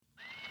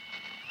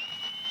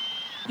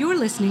You're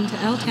listening to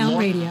L-Town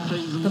Radio,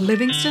 the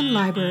Livingston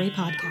Library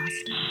Podcast.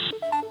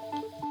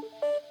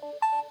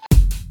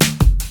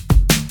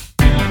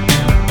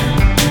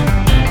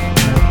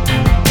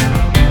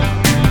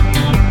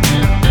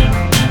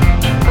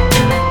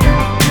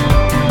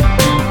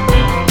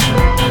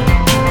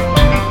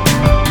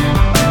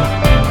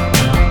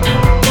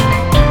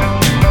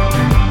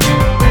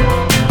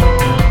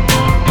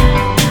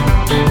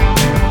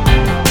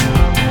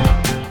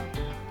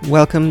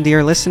 Welcome,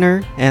 dear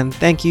listener, and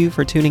thank you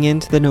for tuning in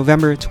to the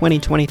November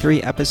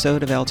 2023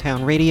 episode of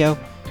L-Town Radio,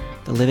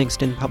 the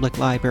Livingston Public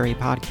Library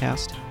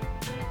podcast.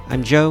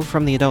 I'm Joe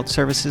from the Adult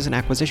Services and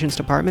Acquisitions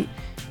Department,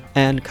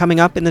 and coming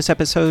up in this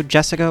episode,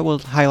 Jessica will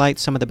highlight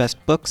some of the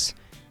best books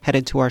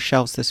headed to our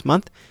shelves this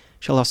month.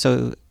 She'll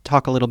also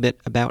talk a little bit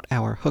about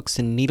our Hooks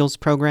and Needles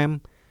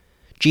program.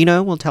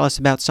 Gina will tell us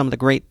about some of the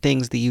great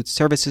things the Youth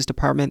Services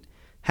Department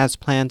has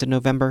planned in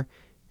November,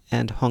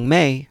 and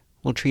Hongmei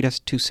will treat us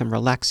to some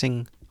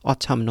relaxing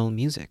autumnal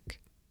music.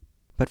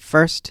 But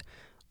first,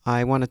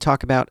 I want to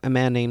talk about a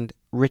man named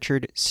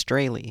Richard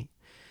Straley.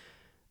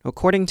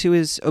 According to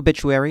his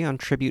obituary on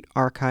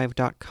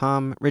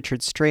TributeArchive.com,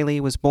 Richard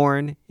Straley was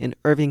born in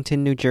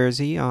Irvington, New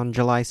Jersey on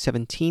July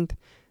 17th,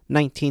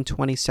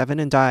 1927,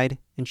 and died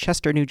in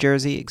Chester, New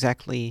Jersey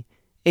exactly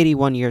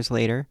 81 years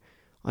later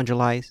on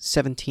July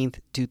 17th,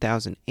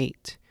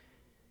 2008.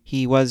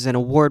 He was an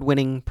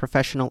award-winning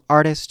professional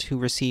artist who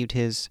received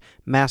his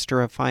Master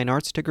of Fine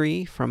Arts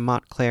degree from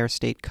Montclair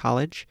State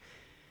College,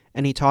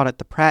 and he taught at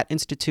the Pratt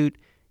Institute,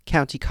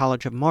 County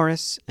College of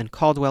Morris, and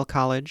Caldwell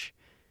College.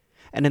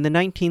 And in the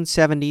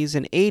 1970s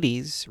and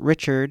 80s,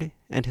 Richard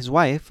and his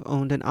wife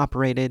owned and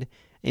operated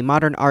a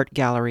modern art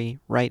gallery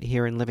right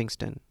here in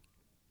Livingston.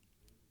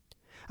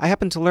 I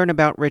happened to learn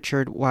about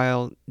Richard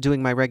while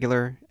doing my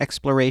regular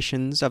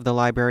explorations of the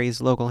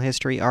library's local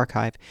history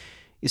archive.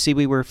 You see,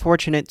 we were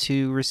fortunate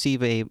to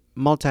receive a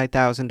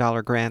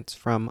multi-$1,000 grant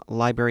from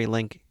Library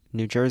Link,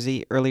 New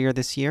Jersey earlier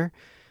this year,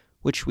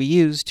 which we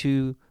used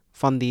to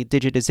fund the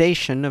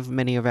digitization of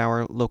many of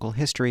our local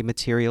history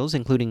materials,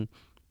 including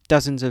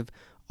dozens of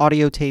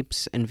audio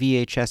tapes and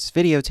VHS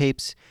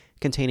videotapes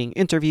containing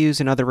interviews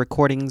and other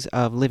recordings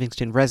of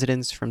Livingston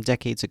residents from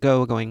decades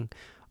ago, going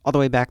all the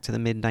way back to the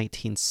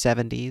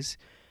mid-1970s.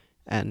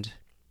 And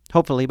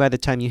hopefully, by the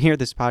time you hear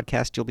this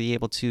podcast, you'll be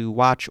able to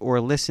watch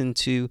or listen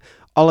to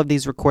all of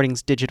these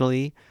recordings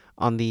digitally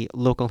on the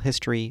local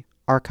history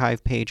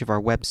archive page of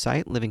our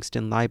website,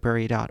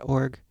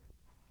 livingstonlibrary.org.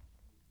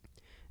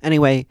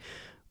 Anyway,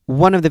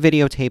 one of the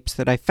videotapes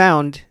that I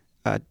found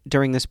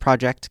during this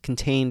project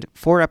contained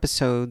 4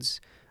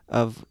 episodes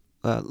of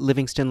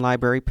Livingston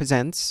Library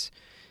Presents,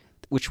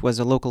 which was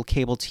a local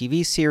cable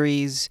TV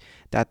series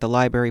that the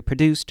library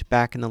produced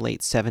back in the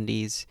late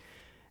 70s.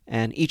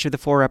 And each of the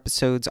 4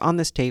 episodes on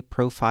this tape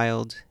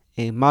profiled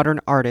a modern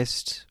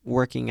artist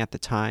working at the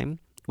time,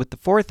 with the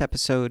 4th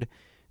episode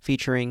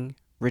featuring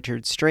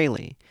Richard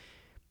Straley.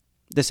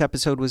 This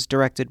episode was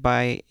directed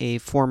by a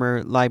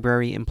former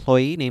library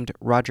employee named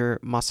Roger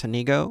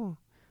Masanigo,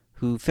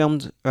 who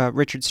filmed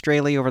Richard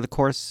Straley over the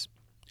course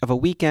of a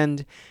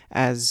weekend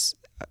as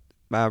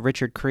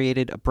Richard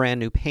created a brand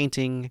new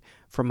painting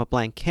from a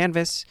blank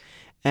canvas.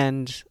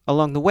 And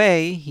along the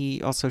way,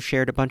 he also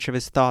shared a bunch of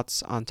his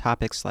thoughts on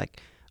topics like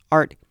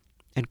art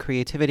and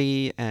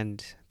creativity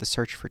and the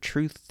search for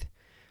truth.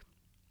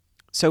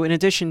 So in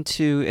addition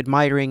to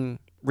admiring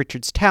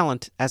Richard's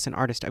talent as an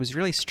artist, I was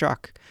really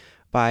struck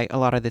by a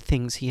lot of the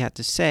things he had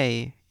to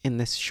say in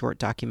this short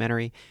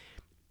documentary.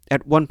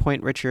 At one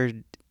point,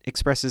 Richard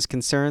expresses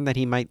concern that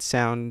he might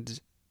sound,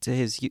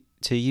 to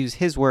use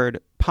his word,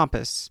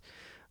 pompous.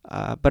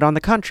 But on the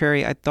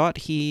contrary, I thought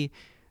he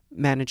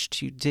managed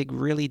to dig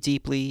really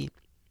deeply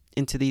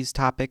into these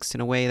topics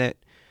in a way that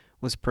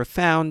was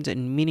profound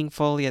and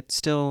meaningful, yet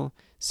still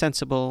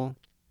sensible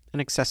and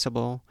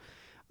accessible.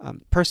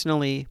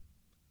 Personally,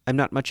 I'm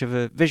not much of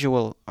a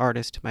visual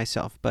artist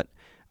myself, but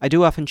I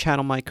do often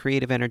channel my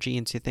creative energy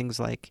into things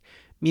like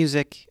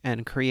music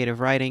and creative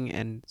writing,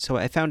 and so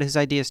I found his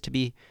ideas to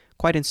be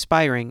quite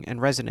inspiring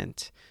and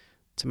resonant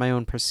to my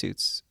own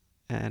pursuits.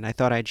 And I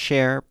thought I'd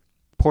share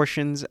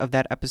portions of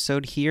that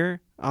episode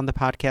here on the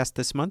podcast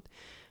this month,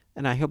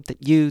 and I hope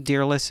that you,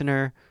 dear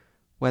listener,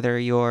 whether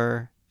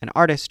you're an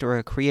artist or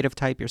a creative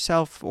type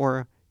yourself,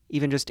 or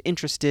even just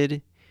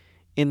interested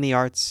in the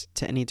arts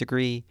to any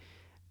degree,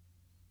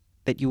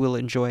 that you will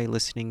enjoy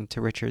listening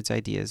to Richard's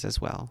ideas as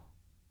well.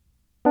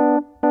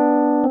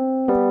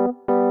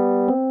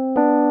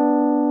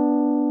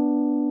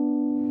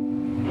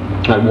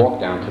 I walk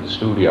down to the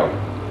studio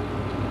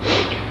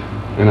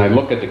and I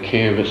look at the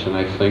canvas and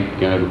I think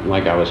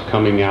like I was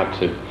coming out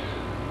to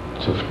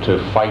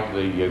fight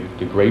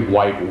the great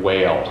white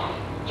whale.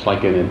 It's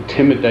like an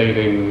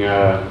intimidating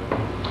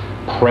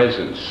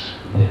presence.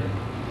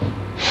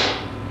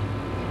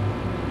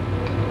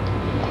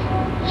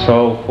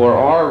 So for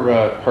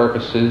our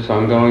purposes,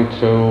 I'm going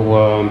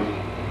to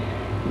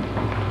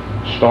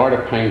start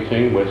a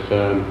painting with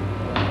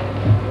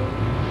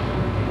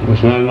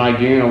not an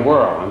idea in a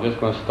whirl. I'm just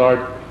going to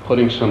start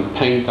putting some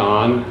paint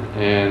on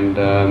and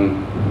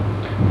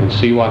and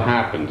see what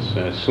happens.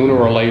 Sooner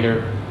or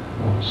later,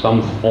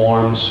 some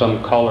forms,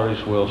 some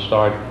colors will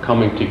start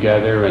coming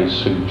together and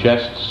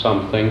suggest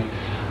something.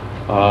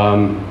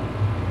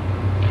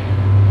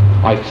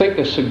 I think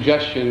the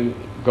suggestion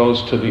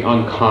goes to the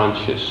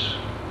unconscious.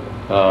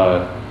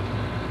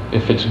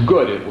 If it's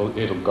good,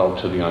 it'll go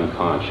to the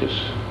unconscious.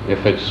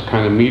 If it's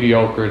kind of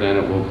mediocre, then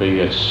it will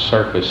be a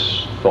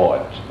surface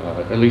thought.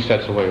 At least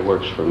that's the way it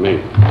works for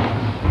me.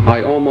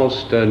 I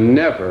almost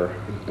never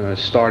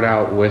start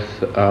out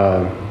with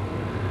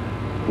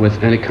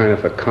any kind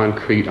of a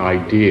concrete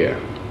idea.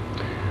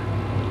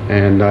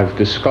 And I've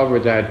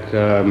discovered that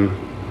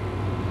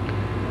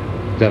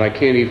that I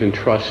can't even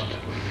trust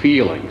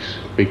feelings,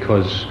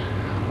 because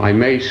I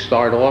may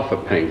start off a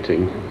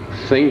painting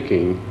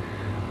thinking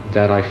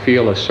that I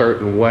feel a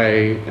certain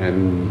way,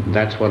 and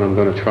that's what I'm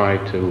going to try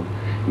to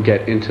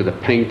get into the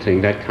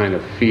painting, that kind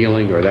of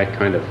feeling or that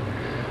kind of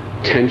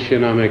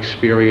tension I'm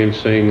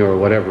experiencing or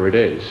whatever it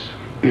is,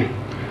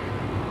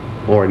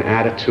 or an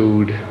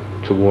attitude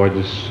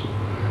towards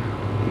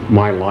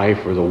my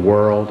life or the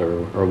world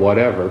or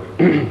whatever.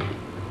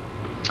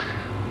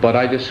 But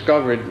I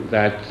discovered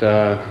that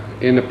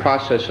in the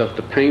process of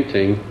the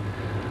painting,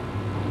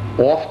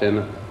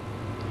 often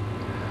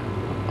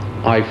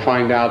I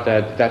find out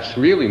that that's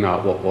really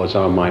not what was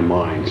on my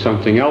mind.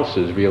 Something else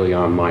is really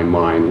on my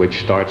mind,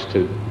 which starts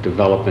to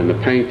develop in the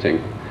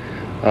painting.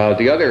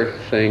 The other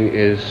thing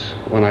is,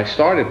 when I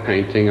started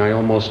painting, I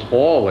almost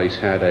always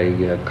had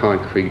a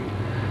concrete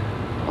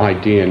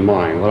idea in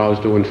mind. When I was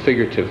doing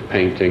figurative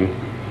painting,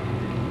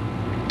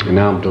 and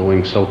now I'm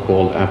doing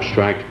so-called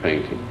abstract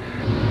painting.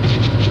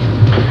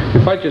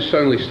 If I just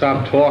suddenly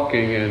stop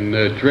talking and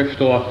drift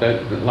off,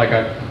 that, like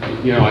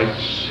I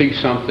see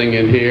something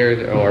in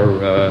here,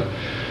 or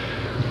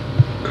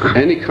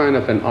any kind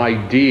of an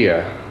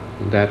idea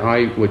that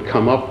I would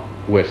come up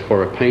with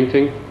for a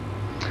painting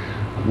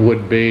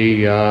would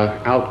be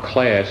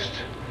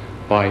outclassed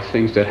by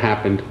things that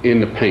happened in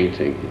the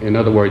painting. In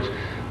other words,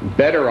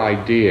 better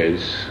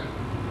ideas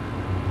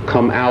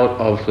come out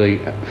of the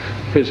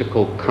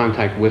physical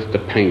contact with the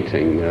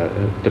painting.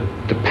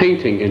 The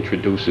painting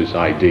introduces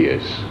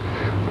ideas.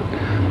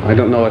 I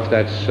don't know if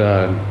that's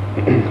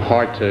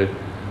hard to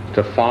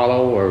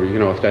follow, or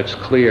if that's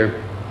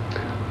clear,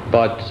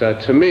 but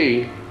to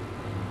me,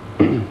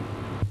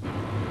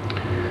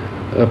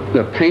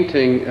 the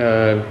painting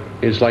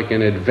is like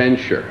an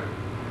adventure,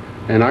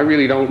 and I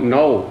really don't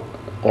know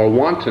or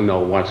want to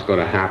know what's going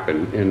to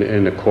happen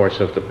in the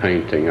course of the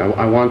painting.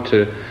 I want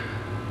to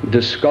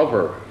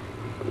discover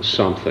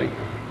something.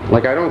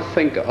 Like, I don't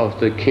think of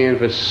the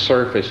canvas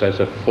surface as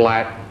a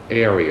flat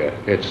area.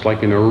 It's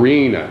like an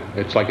arena.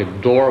 It's like a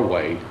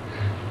doorway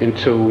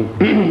into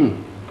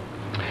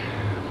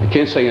I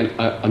can't say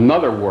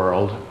another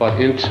world, but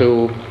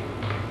into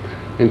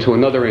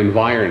another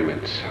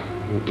environment,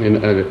 in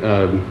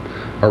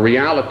a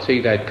reality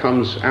that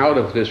comes out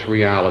of this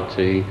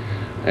reality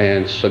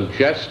and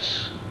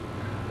suggests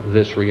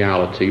this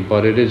reality,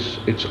 but it is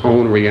its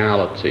own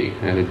reality,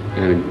 and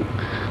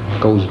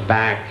it goes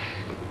back.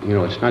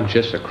 It's not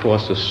just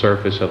across the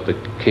surface of the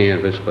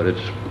canvas, but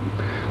it's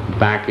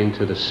back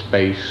into the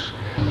space.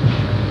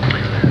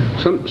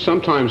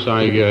 Sometimes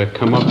I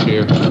come up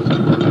here,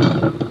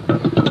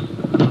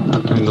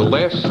 and the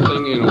last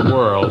thing in the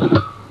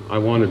world I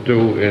want to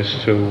do is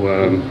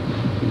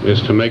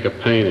to make a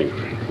painting.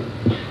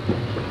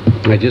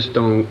 I just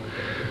don't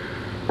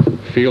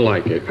feel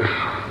like it.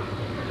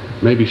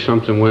 Maybe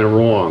something went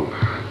wrong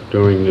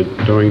during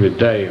the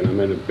day, and I'm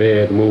in a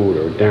bad mood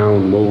or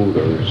down mood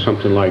or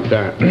something like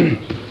that.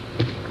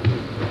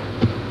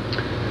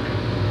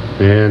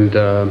 And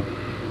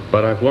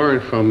but I've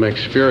learned from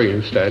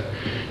experience that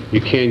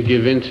you can't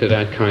give in to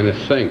that kind of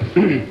thing.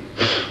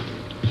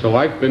 So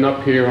I've been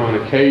up here on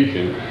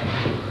occasion.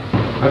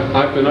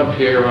 I've been up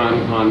here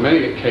on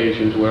many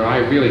occasions where I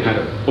really had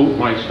to boot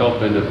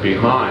myself in the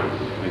behind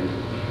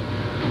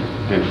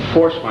and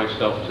force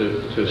myself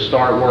to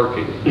start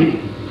working.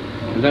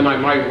 And then I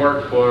might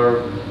work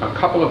for a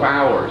couple of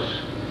hours,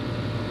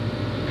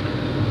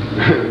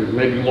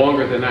 maybe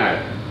longer than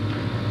that,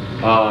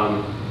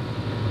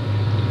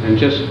 and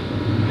just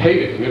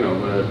hate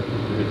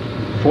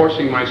it,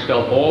 forcing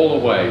myself all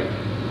the way.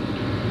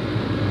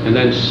 And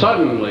then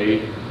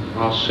suddenly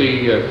I'll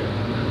see a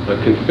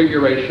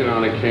configuration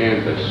on a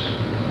canvas,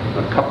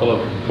 a couple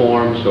of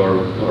forms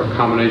or a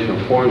combination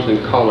of forms and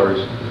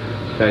colors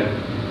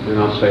and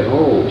I'll say,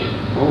 oh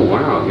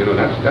wow,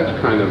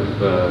 that's kind of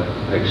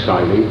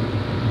exciting.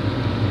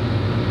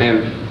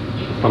 And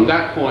from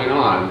that point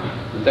on,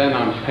 then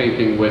I'm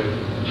painting with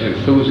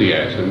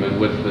enthusiasm and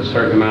with a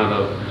certain amount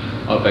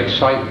of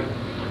excitement.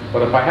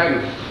 But if I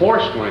hadn't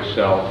forced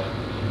myself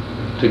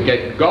to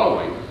get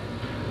going,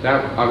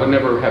 that I would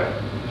never have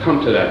come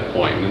to that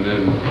point. And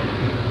then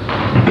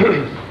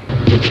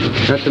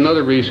that's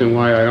another reason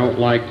why I don't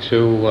like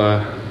to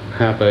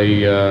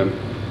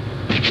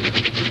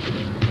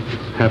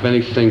have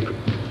anything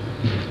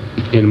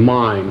in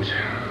mind,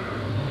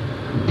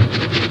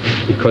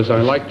 because I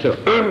like to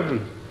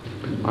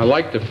I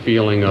like the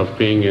feeling of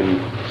being in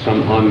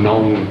some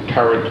unknown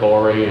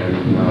territory and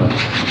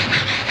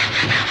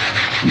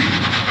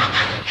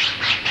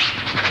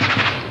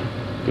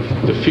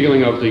the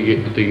feeling of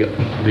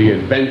the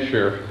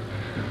adventure.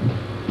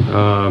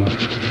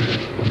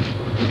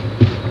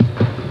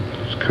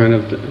 It's kind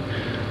of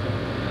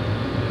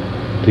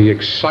the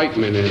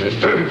excitement in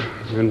it,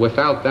 and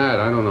without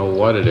that, I don't know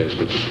what it is.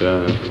 It's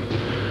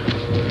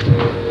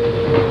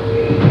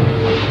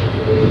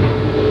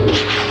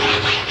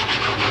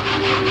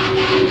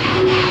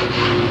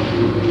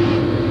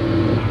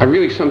I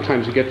really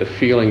sometimes get the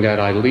feeling that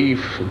I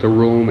leave the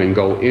room and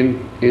go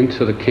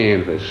into the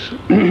canvas.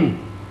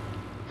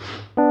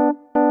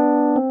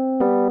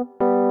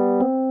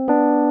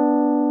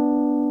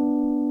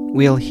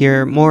 We'll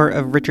hear more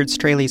of Richard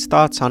Straley's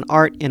thoughts on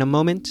art in a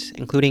moment,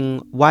 including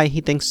why he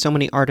thinks so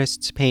many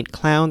artists paint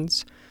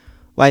clowns,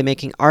 why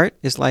making art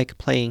is like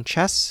playing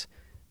chess,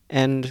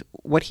 and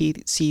what he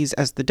sees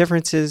as the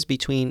differences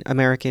between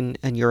American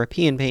and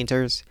European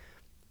painters.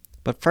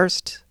 But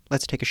first,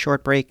 let's take a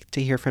short break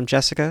to hear from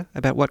Jessica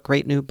about what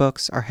great new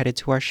books are headed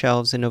to our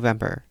shelves in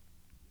November.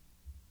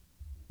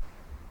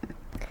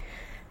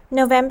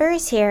 November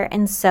is here,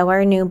 and so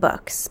are new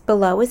books.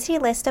 Below is a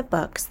list of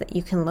books that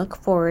you can look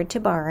forward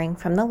to borrowing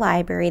from the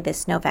library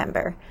this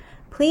November.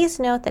 Please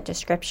note that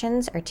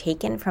descriptions are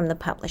taken from the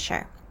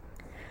publisher.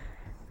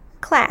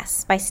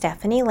 Class by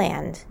Stephanie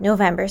Land,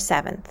 November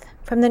 7th.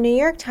 From the New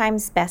York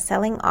Times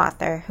bestselling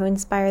author who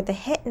inspired the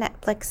hit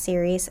Netflix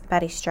series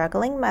about a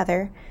struggling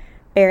mother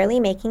barely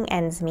making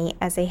ends meet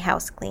as a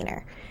house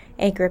cleaner,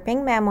 a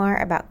gripping memoir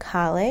about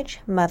college,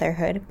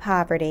 motherhood,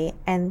 poverty,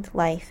 and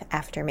life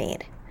after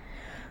maid.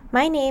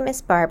 My Name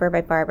is Barbara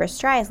by Barbara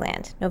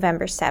Streisand,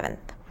 November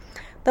 7th.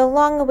 The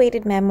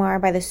long-awaited memoir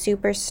by the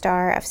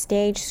superstar of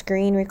stage,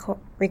 screen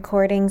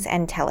recordings,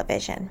 and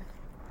television.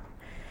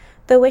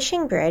 The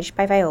Wishing Bridge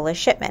by Viola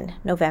Shipman,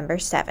 November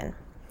 7th.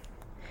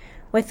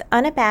 With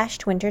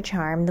unabashed winter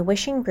charm, The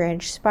Wishing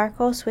Bridge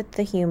sparkles with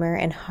the humor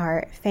and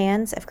heart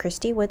fans of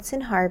Christy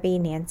Woodson Harvey,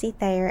 Nancy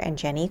Thayer, and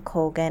Jenny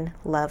Colgan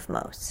love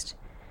most.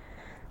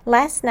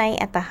 Last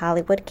Night at the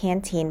Hollywood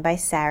Canteen by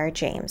Sarah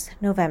James,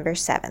 November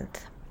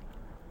 7th.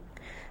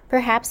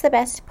 Perhaps the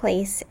best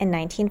place in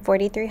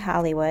 1943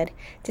 Hollywood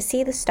to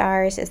see the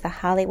stars is the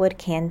Hollywood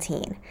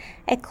Canteen,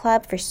 a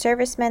club for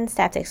servicemen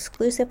staffed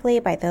exclusively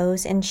by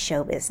those in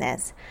show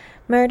business.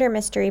 Murder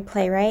mystery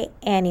playwright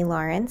Annie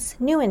Lawrence,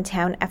 new in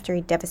town after a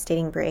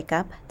devastating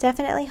breakup,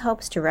 definitely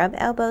hopes to rub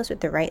elbows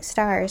with the right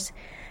stars.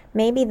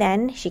 Maybe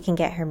then she can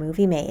get her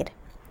movie made.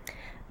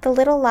 The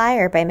Little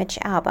Liar by Mitch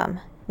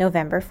Albom,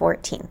 November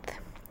 14th.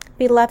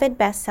 Beloved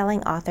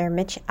best-selling author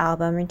Mitch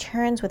Albom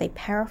returns with a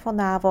powerful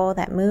novel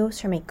that moves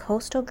from a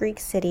coastal Greek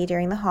city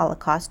during the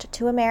Holocaust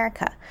to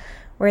America,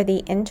 where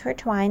the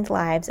intertwined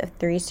lives of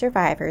 3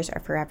 survivors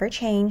are forever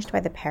changed by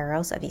the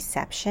perils of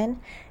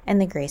deception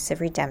and the grace of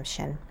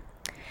redemption.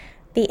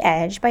 The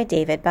Edge by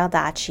David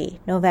Baldacci,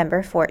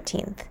 November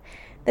 14th.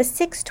 The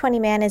 620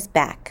 man is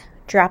back,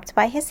 dropped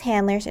by his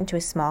handlers into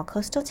a small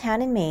coastal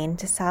town in Maine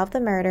to solve the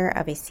murder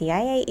of a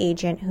CIA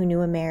agent who knew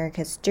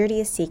America's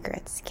dirtiest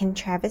secrets. Can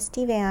Travis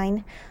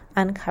Devine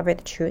uncover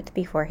the truth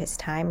before his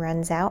time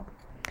runs out?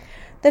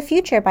 The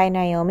Future by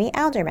Naomi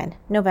Alderman,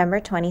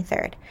 November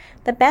 23rd.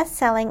 The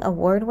best-selling,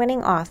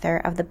 award-winning author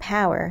of The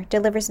Power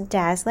delivers a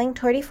dazzling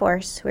tour de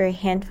force where a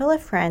handful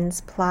of friends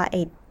plot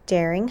a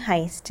daring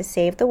heist to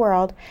save the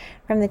world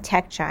from the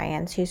tech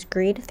giants whose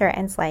greed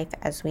threatens life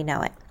as we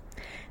know it.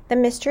 The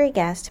Mystery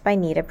Guest by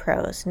Nita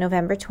Prose,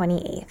 November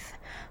 28th.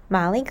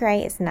 Molly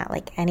Gray is not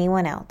like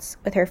anyone else.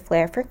 With her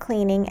flair for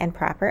cleaning and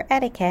proper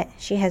etiquette,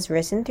 she has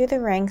risen through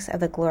the ranks of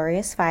the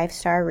glorious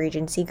 5-star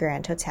Regency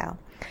Grand Hotel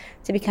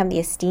to become the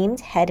esteemed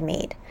head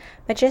maid.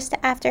 But just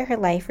after her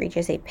life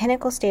reaches a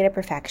pinnacle state of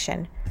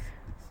perfection,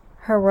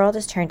 her world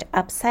is turned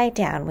upside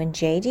down when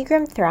J.D.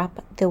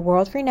 Grimthrop, the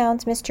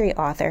world-renowned mystery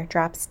author,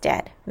 drops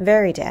dead,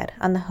 very dead,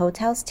 on the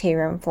hotel's tea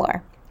room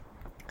floor.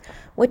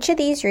 Which of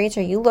these reads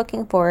are you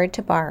looking forward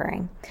to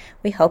borrowing?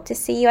 We hope to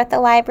see you at the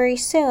library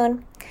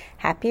soon.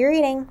 Happy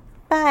reading.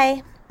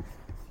 Bye.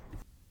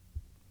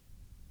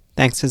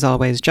 Thanks as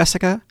always,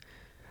 Jessica.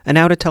 And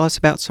now to tell us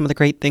about some of the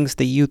great things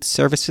the Youth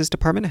Services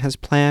Department has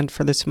planned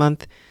for this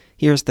month,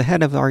 here's the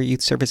head of our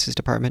Youth Services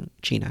Department,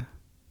 Gina.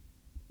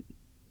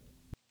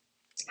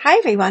 Hi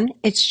everyone,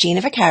 it's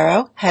Gina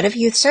Vaccaro, Head of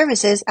Youth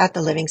Services at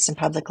the Livingston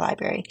Public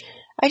Library.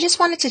 I just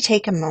wanted to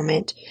take a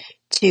moment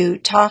to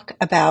talk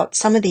about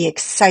some of the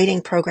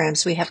exciting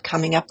programs we have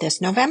coming up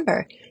this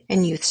November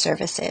in Youth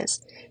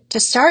Services. To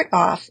start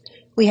off,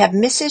 we have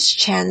Mrs.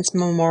 Chen's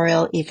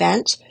Memorial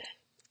Event.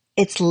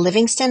 It's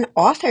Livingston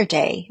Author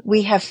Day.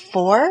 We have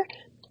 4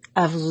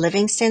 of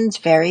Livingston's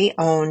very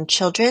own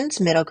children's,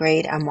 middle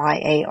grade, and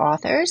YA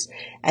authors,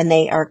 and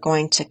they are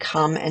going to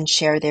come and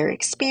share their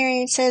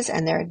experiences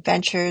and their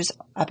adventures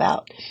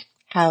about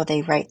how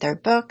they write their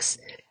books,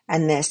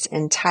 and this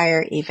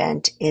entire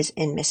event is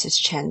in Mrs.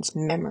 Chen's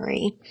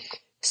memory.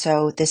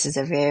 So this is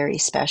a very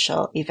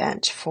special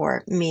event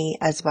for me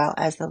as well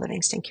as the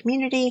Livingston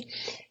community,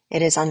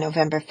 It is on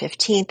November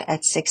 15th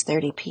at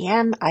 6:30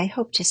 p.m. I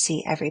hope to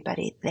see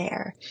everybody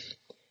there.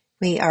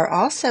 We are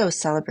also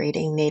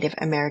celebrating Native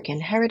American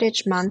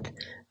Heritage Month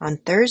on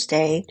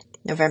Thursday,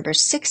 November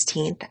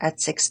 16th at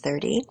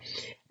 6:30,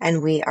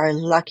 and we are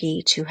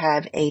lucky to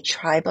have a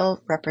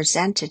tribal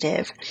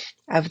representative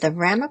of the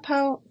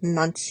Ramapo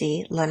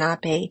Munsee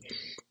Lenape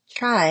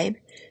tribe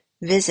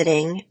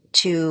visiting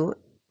to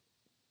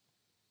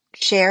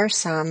share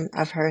some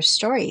of her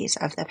stories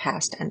of the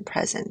past and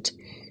present.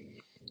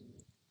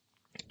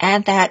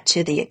 Add that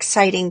to the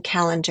exciting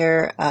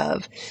calendar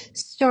of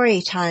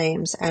story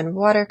times and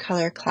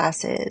watercolor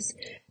classes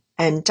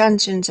and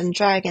Dungeons and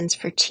Dragons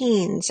for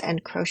teens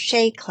and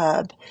crochet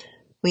club.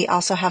 We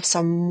also have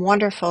some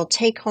wonderful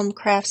take-home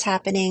crafts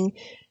happening.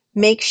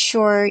 Make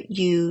sure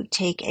you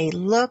take a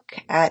look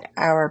at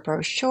our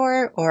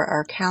brochure or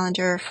our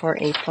calendar for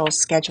a full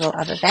schedule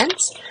of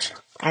events,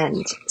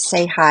 and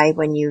say hi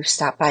when you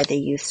stop by the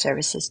Youth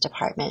Services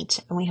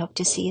Department. And we hope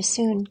to see you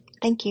soon.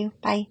 Thank you.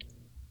 Bye.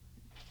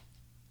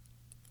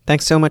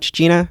 Thanks so much,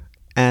 Gina.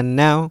 And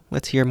now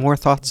let's hear more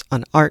thoughts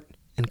on art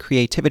and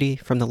creativity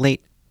from the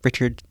late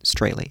Richard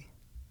Straley.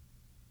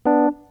 I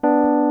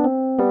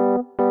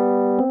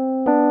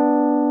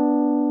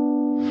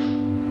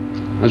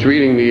was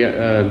reading the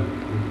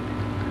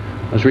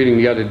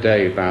other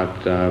day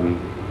about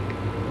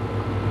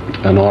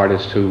an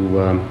artist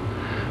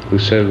who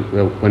said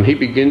when he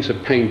begins a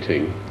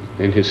painting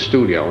in his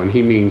studio, and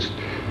he means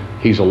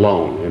he's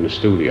alone in the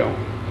studio.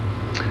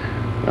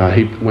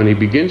 When he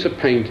begins a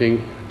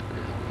painting,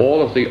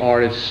 all of the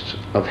artists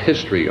of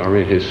history are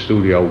in his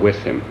studio with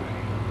him.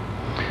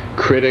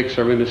 Critics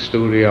are in the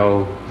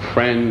studio,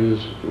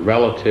 friends,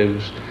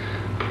 relatives,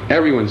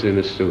 everyone's in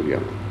the studio.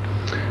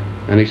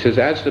 And he says,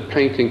 as the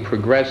painting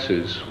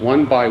progresses,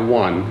 one by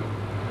one,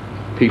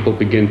 people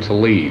begin to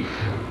leave.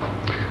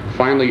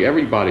 Finally,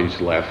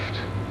 everybody's left.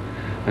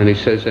 And he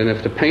says, and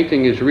if the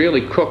painting is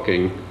really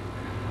cooking,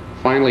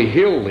 finally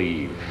he'll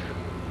leave.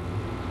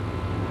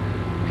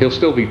 He'll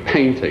still be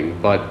painting,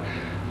 but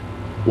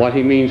what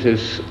he means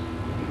is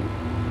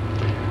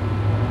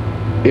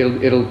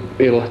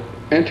it'll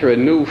enter a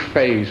new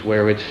phase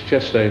where it's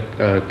just a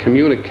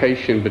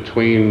communication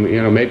between,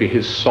 maybe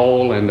his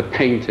soul and the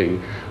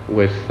painting,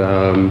 with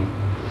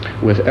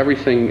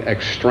everything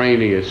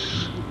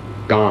extraneous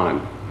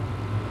gone.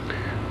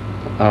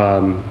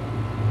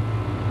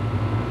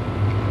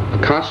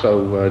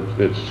 Picasso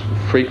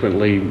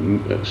frequently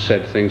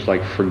said things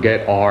like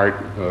forget art,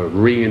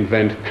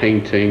 reinvent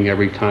painting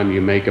every time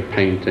you make a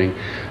painting,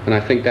 and I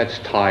think that's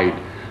tied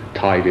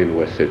in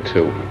with it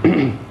too.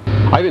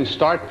 I didn't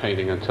start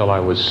painting until I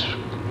was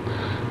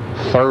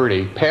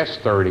past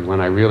 30, when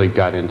I really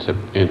got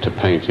into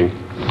painting.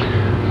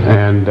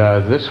 And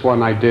this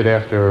one I did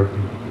after,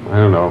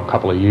 a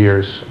couple of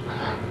years.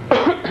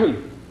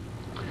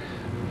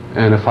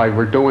 And if I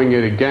were doing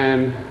it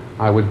again,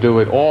 I would do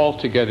it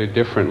altogether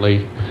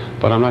differently,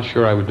 but I'm not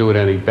sure I would do it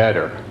any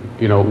better.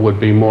 It would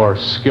be more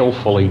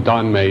skillfully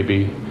done,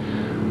 maybe.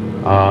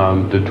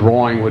 The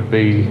drawing would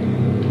be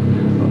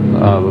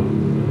a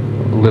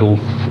little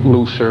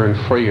looser and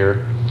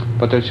freer,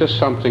 but there's just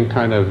something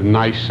kind of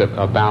nice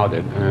about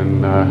it,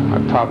 and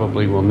I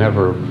probably will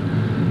never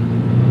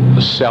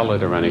sell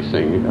it or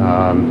anything.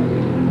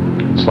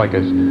 It's like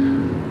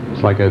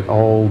an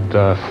old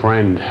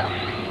friend.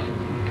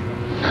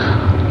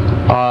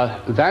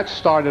 That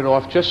started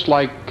off just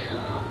like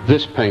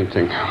this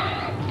painting,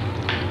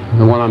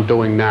 the one I'm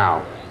doing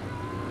now,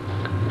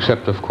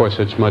 except of course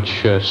it's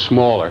much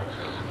smaller.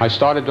 I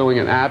started doing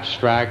an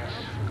abstract,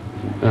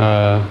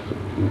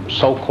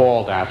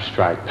 so-called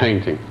abstract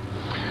painting,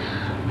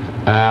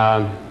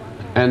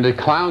 and the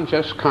clown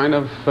just kind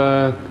of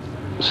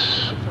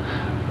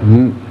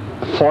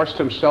forced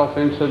himself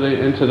into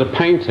the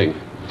painting,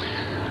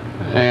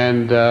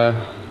 and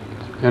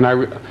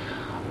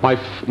my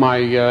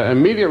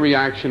immediate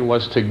reaction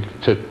was to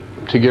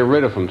get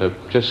rid of him, to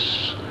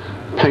just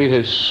paint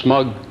his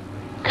smug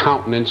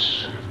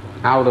countenance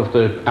out of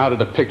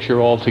the picture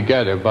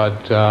altogether.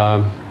 But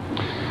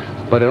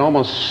it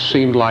almost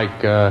seemed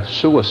like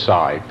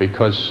suicide,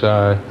 because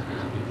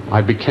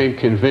I became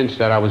convinced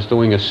that I was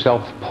doing a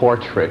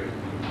self-portrait.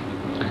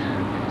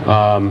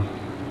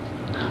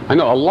 I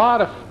know a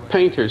lot of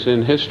painters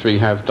in history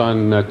have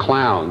done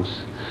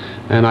clowns,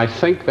 and I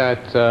think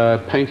that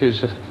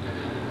painters,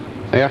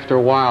 after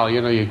a while,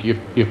 you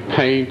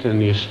paint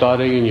and you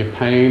study and you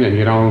paint, and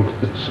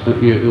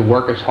you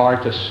work as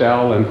hard to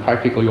sell, and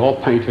practically all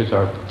painters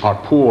are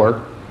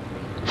poor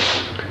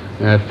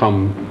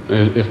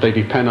if they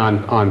depend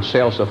on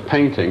sales of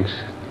paintings.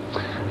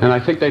 And I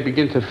think they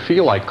begin to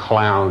feel like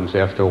clowns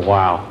after a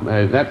while.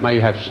 That may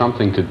have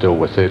something to do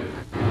with it.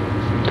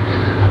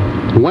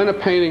 When a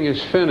painting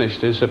is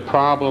finished is a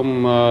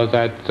problem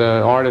that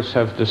artists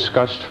have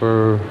discussed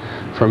for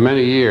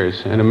many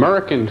years. An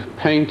American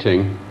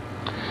painting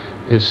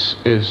is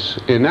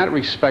in that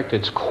respect,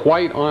 it's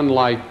quite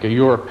unlike a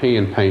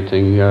European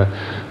painting.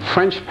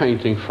 French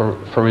painting,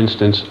 for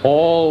instance,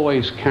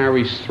 always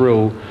carries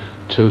through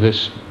to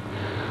this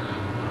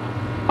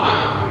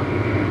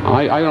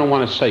I don't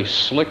want to say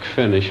slick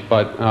finish,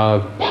 but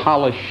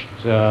polished.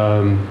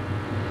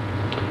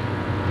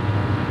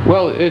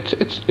 Well,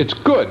 it's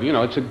good. You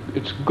know,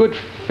 it's good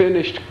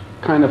finished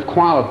kind of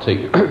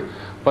quality.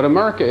 But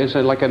America is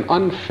like an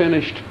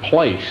unfinished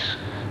place,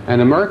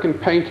 and American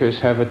painters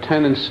have a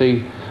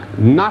tendency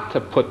not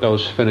to put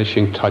those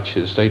finishing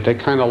touches. They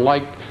kind of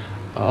like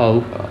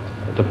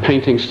the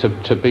paintings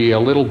to be a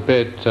little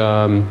bit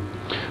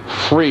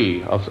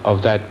free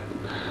of that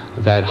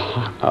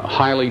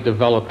highly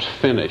developed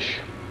finish.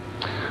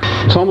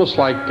 It's almost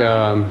like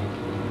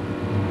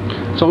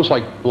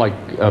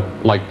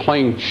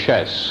playing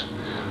chess.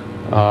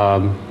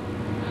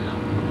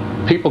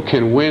 People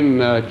can win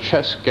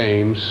chess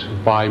games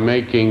by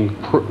making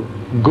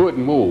good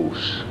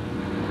moves,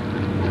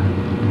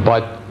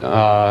 but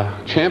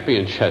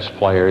champion chess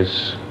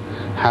players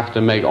have to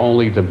make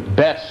only the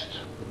best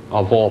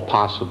of all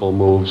possible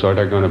moves, or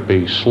they're going to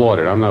be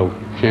slaughtered. I'm no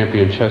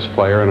champion chess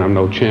player, and I'm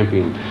no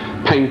champion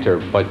painter,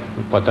 but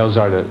those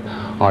are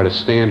the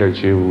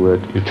standards you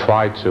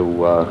try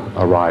to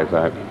arrive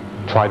at,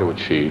 try to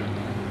achieve.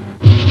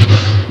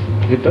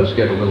 It does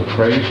get a little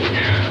crazy.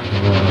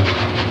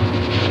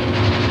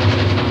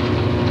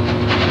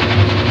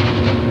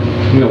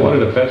 You know, one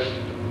of the best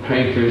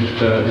painters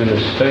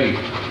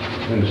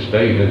in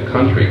the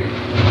country.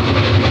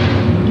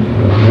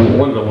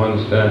 One of the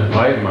ones that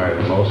I admire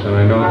the most, and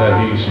I know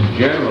that he's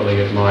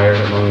generally admired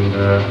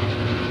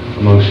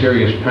among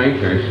serious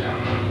painters.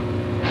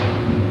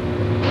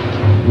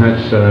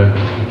 That's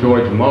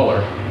George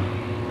Muller.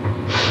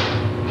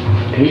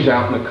 He's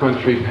out in the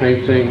country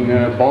painting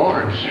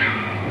barns.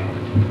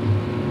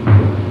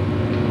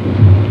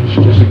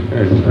 He's just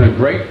a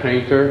great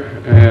painter,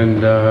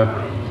 and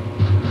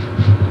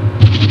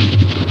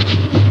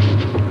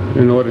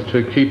in order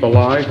to keep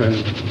alive and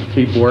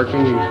keep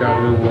working, he's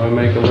got to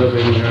make a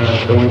living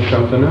doing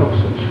something else.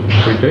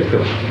 It's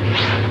ridiculous.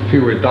 If he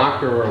were a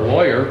doctor or a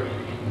lawyer,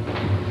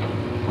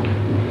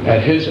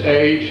 at his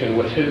age and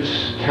with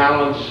his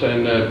talents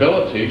and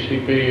abilities,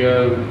 he'd be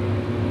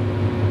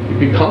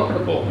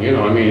comfortable. You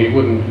know, I mean,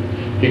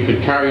 he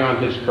could carry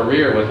on his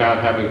career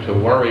without having to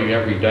worry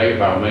every day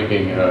about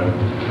making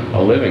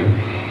a living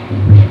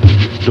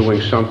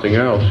doing something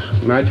else.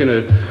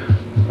 Imagine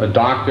a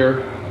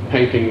doctor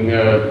painting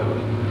out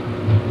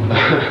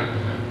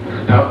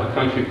in the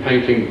country,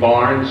 painting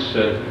barns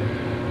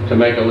to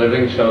make a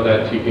living so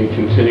that he can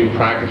continue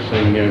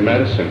practicing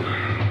medicine.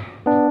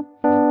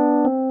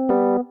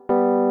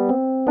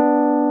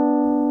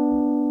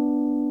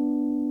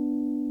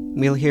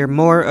 We'll hear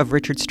more of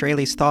Richard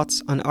Straley's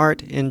thoughts on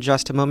art in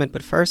just a moment,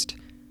 but first,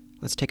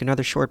 let's take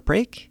another short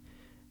break,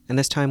 and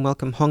this time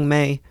welcome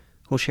Hongmei,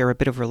 who'll share a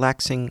bit of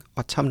relaxing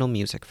autumnal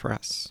music for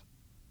us.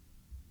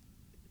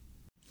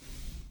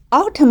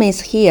 Autumn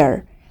is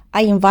here.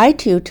 I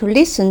invite you to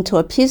listen to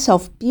a piece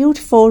of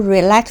beautiful,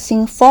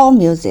 relaxing fall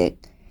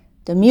music.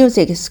 The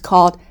music is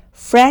called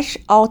Fresh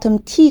Autumn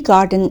Tea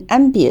Garden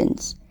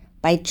Ambience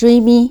by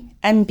Dreamy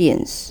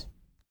Ambience.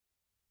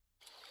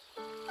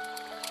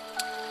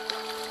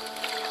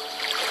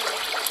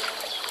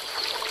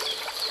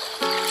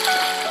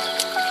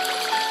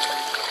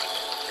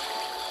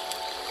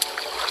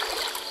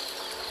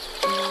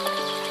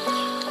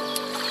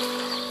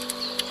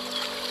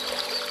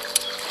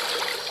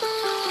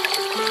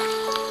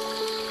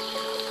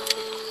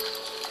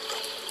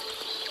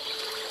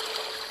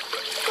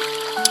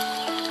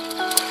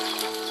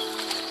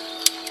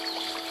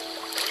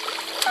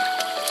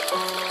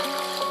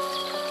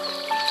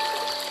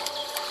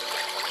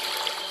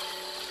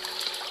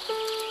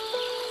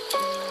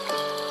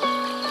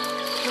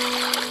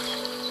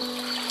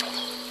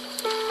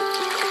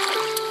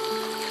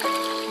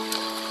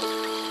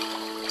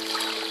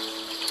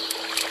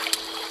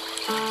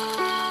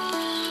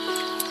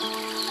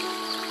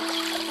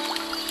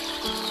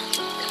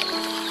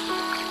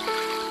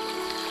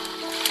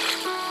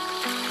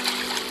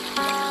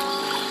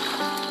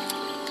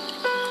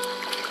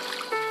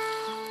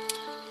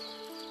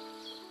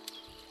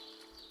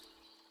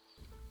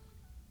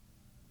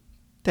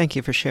 Thank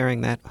you for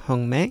sharing that,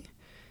 Hongmei.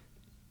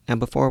 Now,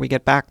 before we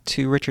get back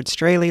to Richard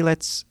Straley,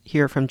 let's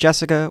hear from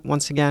Jessica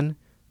once again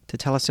to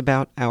tell us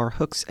about our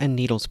Hooks and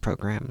Needles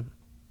program.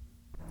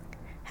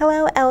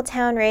 Hello,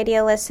 L-Town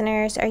radio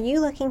listeners. Are you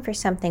looking for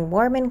something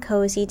warm and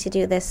cozy to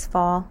do this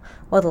fall?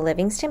 Well, the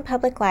Livingston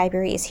Public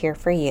Library is here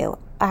for you.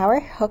 Our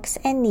Hooks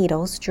and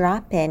Needles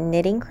drop-in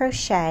knitting,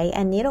 crochet,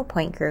 and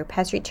needlepoint group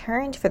has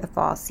returned for the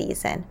fall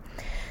season.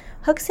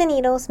 Hooks and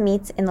Needles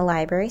meets in the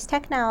library's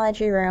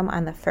technology room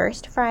on the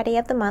first Friday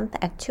of the month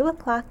at 2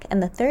 o'clock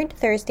and the third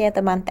Thursday of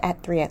the month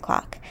at 3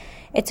 o'clock.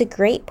 It's a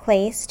great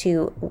place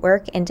to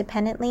work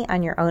independently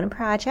on your own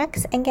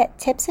projects and get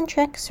tips and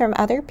tricks from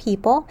other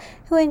people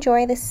who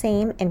enjoy the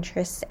same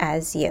interests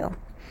as you.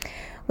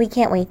 We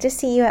can't wait to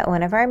see you at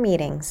one of our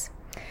meetings.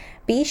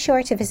 Be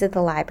sure to visit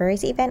the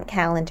library's event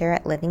calendar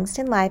at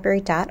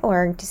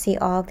livingstonlibrary.org to see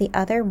all of the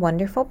other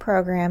wonderful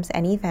programs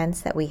and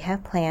events that we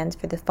have planned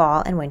for the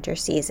fall and winter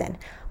season.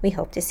 We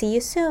hope to see you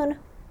soon.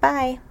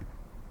 Bye.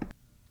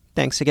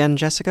 Thanks again,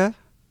 Jessica.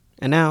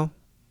 And now,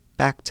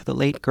 back to the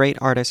late great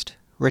artist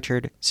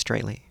Richard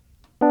Straley.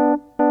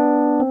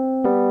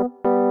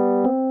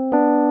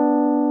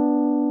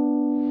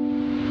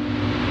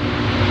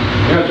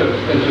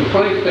 It's a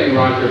funny thing,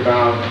 Roger,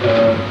 about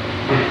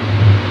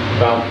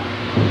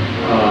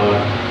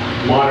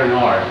modern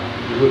art.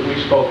 We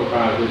spoke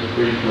about this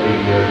briefly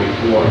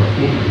before,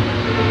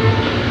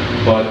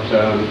 but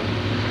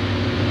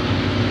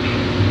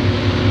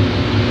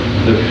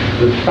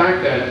the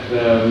fact that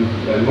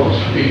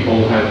most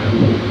people have,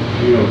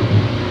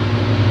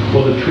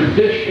 the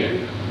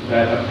tradition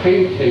that a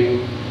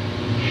painting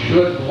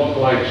should look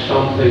like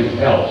something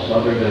else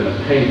other than a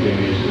painting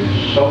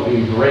is so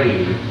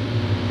ingrained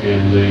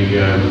in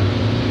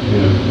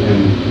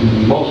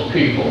most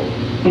people.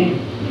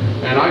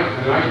 And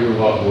I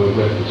grew up with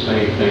the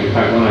same thing. In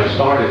fact, when I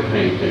started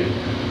painting,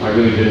 I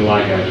really didn't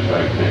like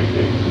abstract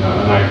painting.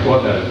 And I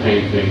thought that a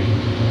painting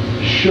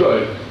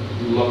should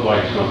look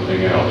like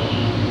something else.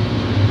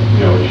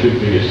 It should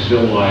be a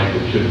still life,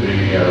 it should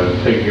be a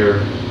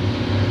figure,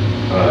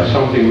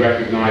 something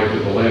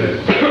recognizable in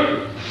it.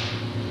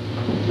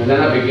 And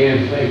then I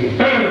began thinking,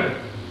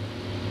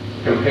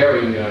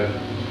 comparing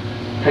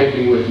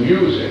painting with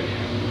music.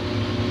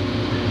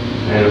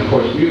 And of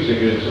course, music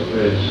is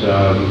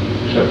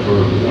except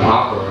for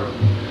opera,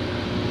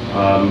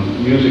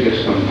 music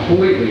is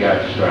completely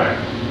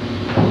abstract.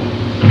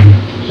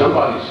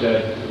 Somebody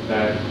said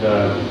that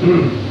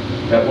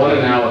that one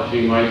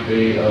analogy might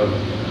be of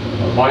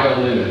a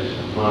violinist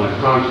on a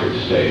concert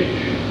stage,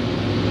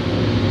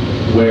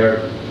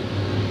 where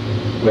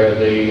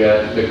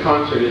the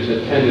concert is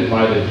attended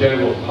by the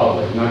general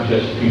public, not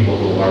just people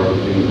who are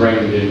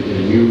ingrained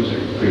in music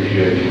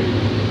appreciation.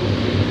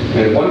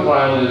 And one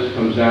violinist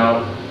comes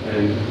out,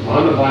 and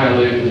on the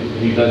violin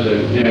he does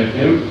an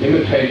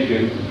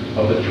imitation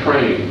of a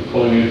train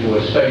pulling into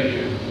a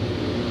station.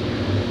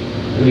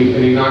 And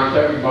he knocks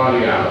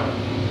everybody out,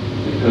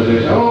 because they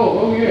say,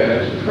 oh yeah,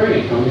 that's a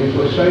train coming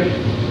into a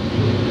station.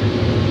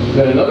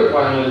 Then another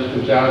violinist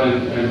comes out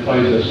and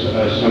plays a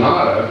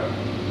sonata,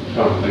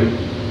 something,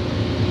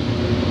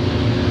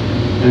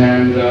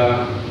 and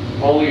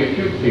only a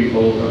few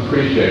people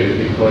appreciate it,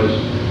 because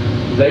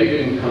they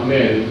didn't come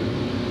in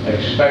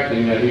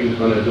expecting that he was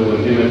going to do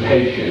an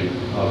imitation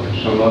of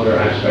some other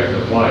aspect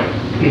of life.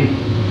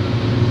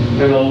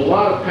 And a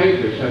lot of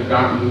painters have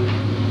gotten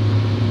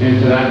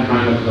into that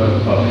kind of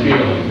a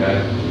feeling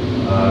that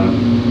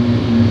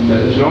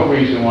there's no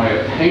reason why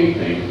a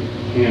painting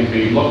can't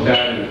be looked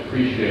at and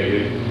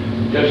appreciated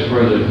just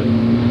for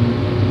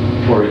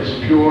its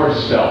pure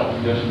self,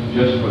 just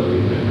for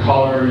the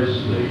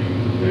colors, the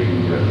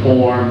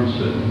forms,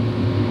 the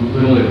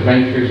little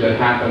adventures that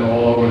happen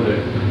all over the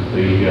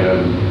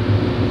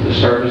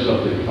surface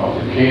of the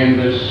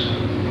canvas,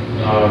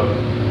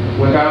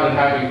 without it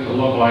having to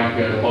look like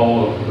a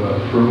bowl of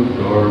fruit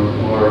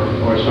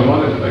or some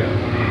other thing.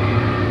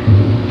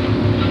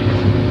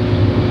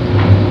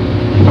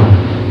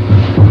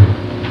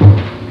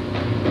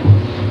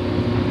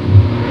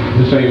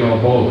 This ain't no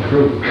bowl of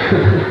fruit.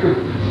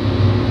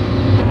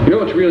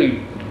 It's really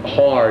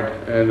hard,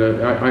 and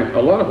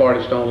a lot of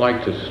artists don't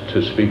like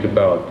to speak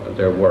about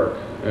their work,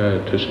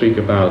 to speak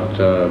about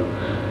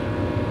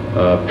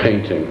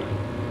painting.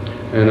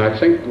 And I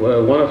think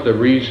one of the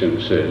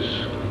reasons is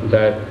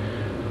that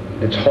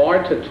it's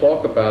hard to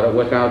talk about it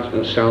without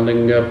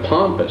sounding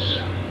pompous.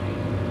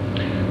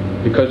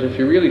 Because if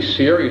you're really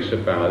serious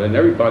about it, and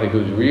everybody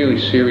who's really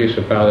serious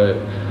about it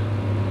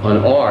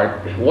on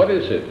art, what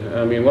is it?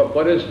 I mean,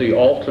 what is the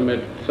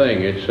ultimate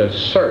thing? It's a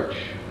search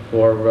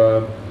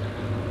for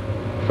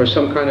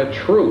some kind of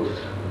truth.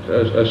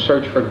 A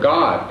search for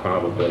God,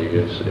 probably,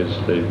 is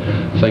the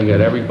thing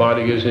that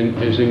everybody is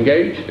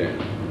engaged in.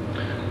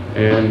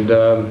 And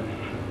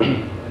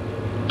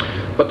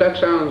but that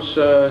sounds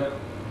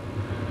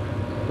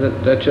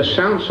that just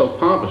sounds so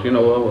pompous. You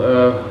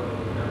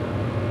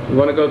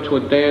want to go to a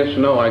dance?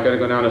 No, I got to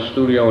go down to the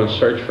studio and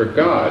search for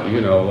God.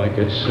 Like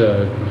it's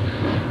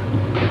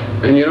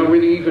and you don't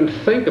really even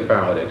think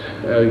about it.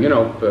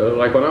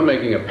 Like when I'm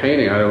making a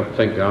painting, I don't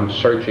think I'm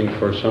searching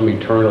for some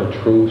eternal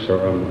truth, or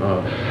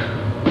I'm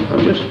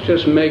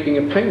just making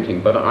a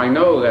painting. But I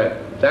know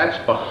that that's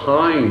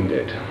behind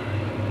it.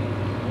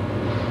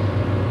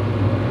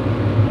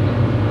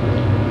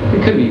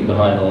 It could be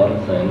behind a lot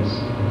of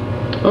things.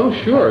 Oh,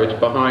 sure. It's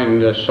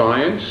behind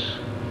science.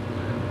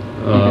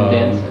 Even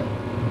dancing.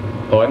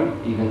 Pardon?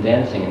 Even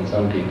dancing in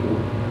some people.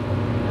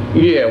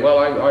 Yeah, well,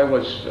 I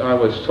was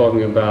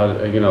talking about,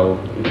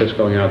 just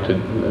going out to,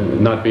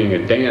 not being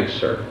a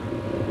dancer,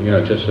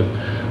 just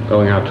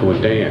going out to a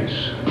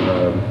dance.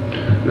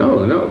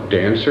 No,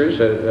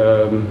 dancers,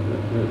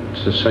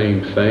 it's the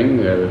same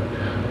thing.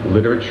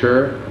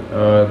 Literature.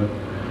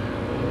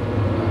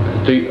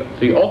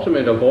 The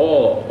ultimate of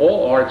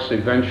all arts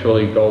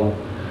eventually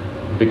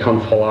become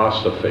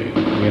philosophy.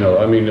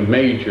 The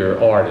major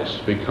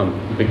artists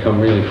become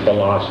really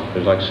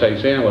philosophers. Like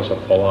Cézanne was a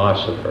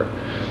philosopher.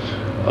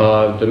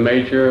 The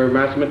major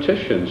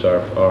mathematicians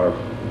are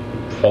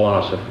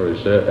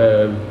philosophers.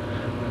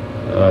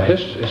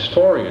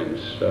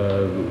 Historians,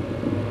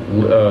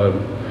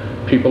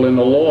 people in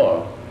the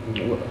law,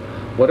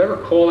 whatever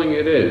calling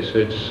it is.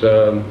 It's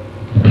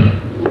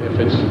if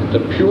it's the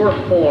pure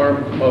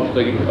form of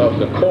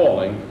the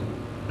calling,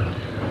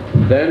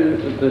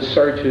 then the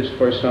search is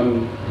for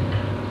some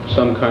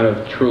kind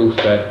of truth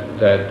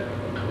that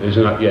is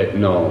not yet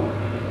known.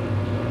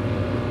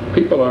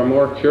 People are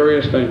more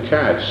curious than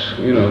cats,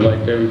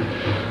 like they're.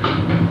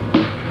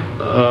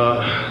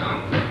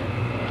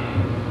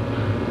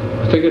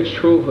 I think it's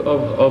true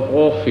of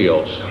all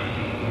fields.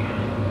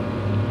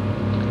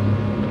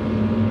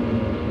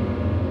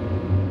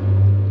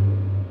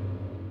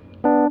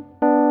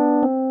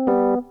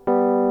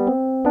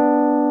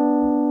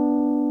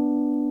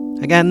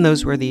 Again,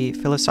 those were the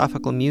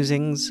philosophical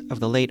musings of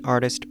the late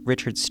artist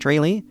Richard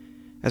Straley,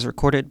 as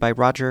recorded by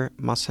Roger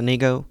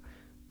Mocenigo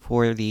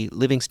for the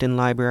Livingston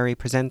Library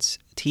Presents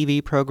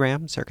TV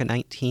program circa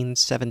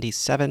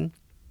 1977.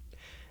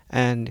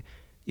 And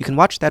you can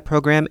watch that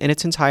program in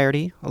its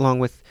entirety, along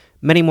with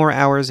many more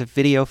hours of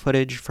video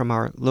footage from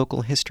our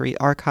local history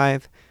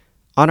archive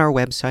on our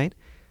website.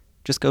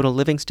 Just go to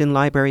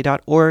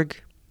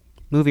livingstonlibrary.org,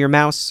 move your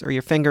mouse or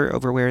your finger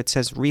over where it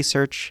says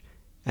Research,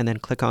 and then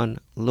click on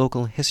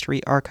Local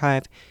History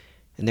Archive,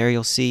 and there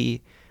you'll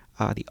see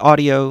the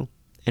audio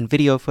and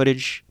video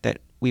footage that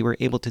we were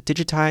able to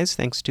digitize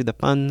thanks to the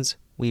funds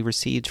we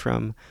received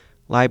from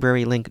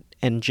Library Link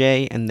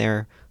NJ and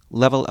their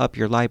Level Up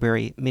Your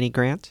Library mini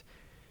grant.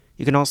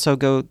 You can also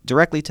go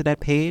directly to that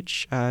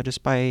page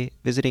just by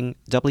visiting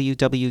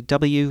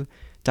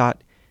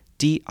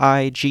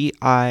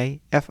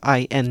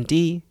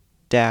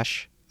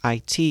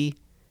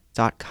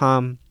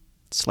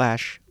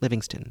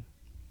www.digifind-it.com/Livingston.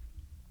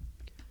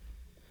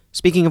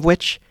 Speaking of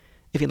which,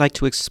 if you'd like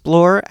to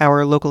explore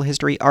our local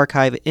history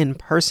archive in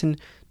person,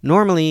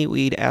 normally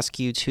we'd ask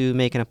you to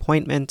make an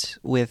appointment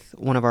with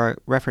one of our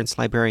reference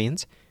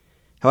librarians.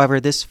 However,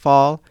 this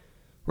fall,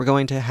 we're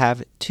going to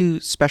have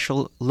 2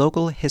 special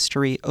local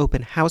history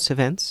open house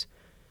events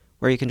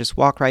where you can just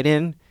walk right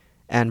in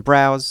and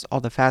browse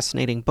all the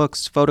fascinating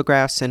books,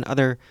 photographs, and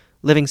other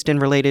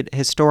Livingston-related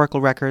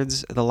historical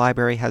records the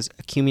library has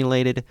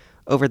accumulated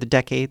over the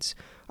decades.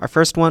 Our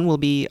first one will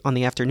be on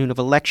the afternoon of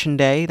Election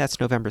Day.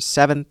 That's November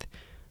 7th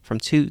from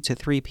 2 to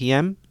 3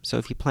 p.m. So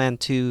if you plan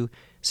to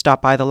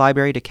stop by the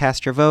library to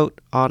cast your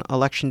vote on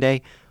Election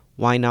Day,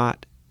 why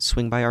not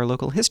swing by our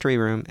local history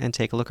room and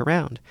take a look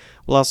around?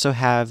 We'll also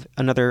have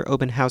another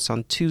open house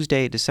on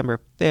Tuesday,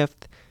 December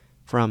 5th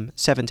from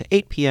 7 to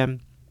 8 p.m.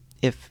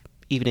 if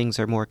evenings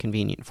are more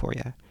convenient for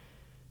you.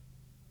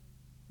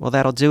 Well,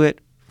 that'll do it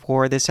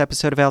for this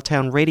episode of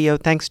L-Town Radio.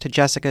 Thanks to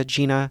Jessica,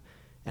 Gina,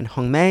 and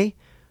Hongmei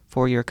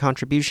for your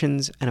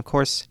contributions. And of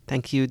course,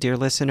 thank you, dear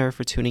listener,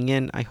 for tuning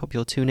in. I hope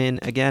you'll tune in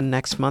again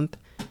next month.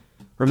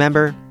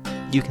 Remember,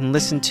 you can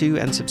listen to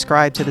and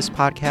subscribe to this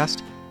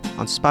podcast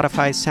on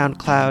Spotify,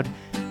 SoundCloud,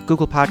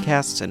 Google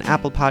Podcasts, and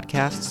Apple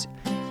Podcasts.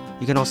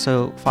 You can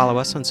also follow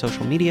us on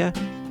social media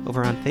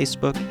over on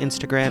Facebook,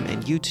 Instagram,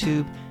 and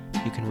YouTube.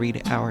 You can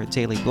read our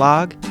daily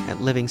blog at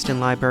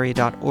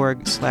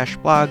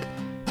livingstonlibrary.org/blog,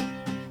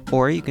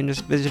 or you can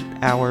just visit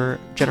our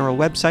general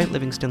website,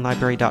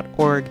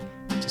 livingstonlibrary.org,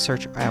 to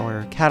search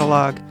our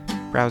catalog,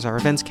 browse our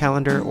events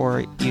calendar,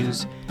 or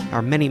use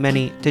our many,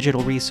 many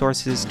digital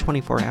resources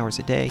 24 hours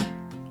a day.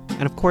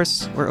 And of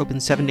course, we're open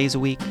 7 days a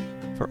week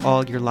for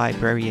all your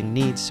librarian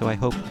needs, so I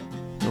hope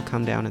you'll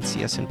come down and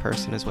see us in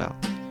person as well.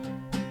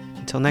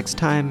 Until next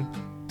time,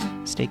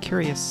 stay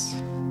curious.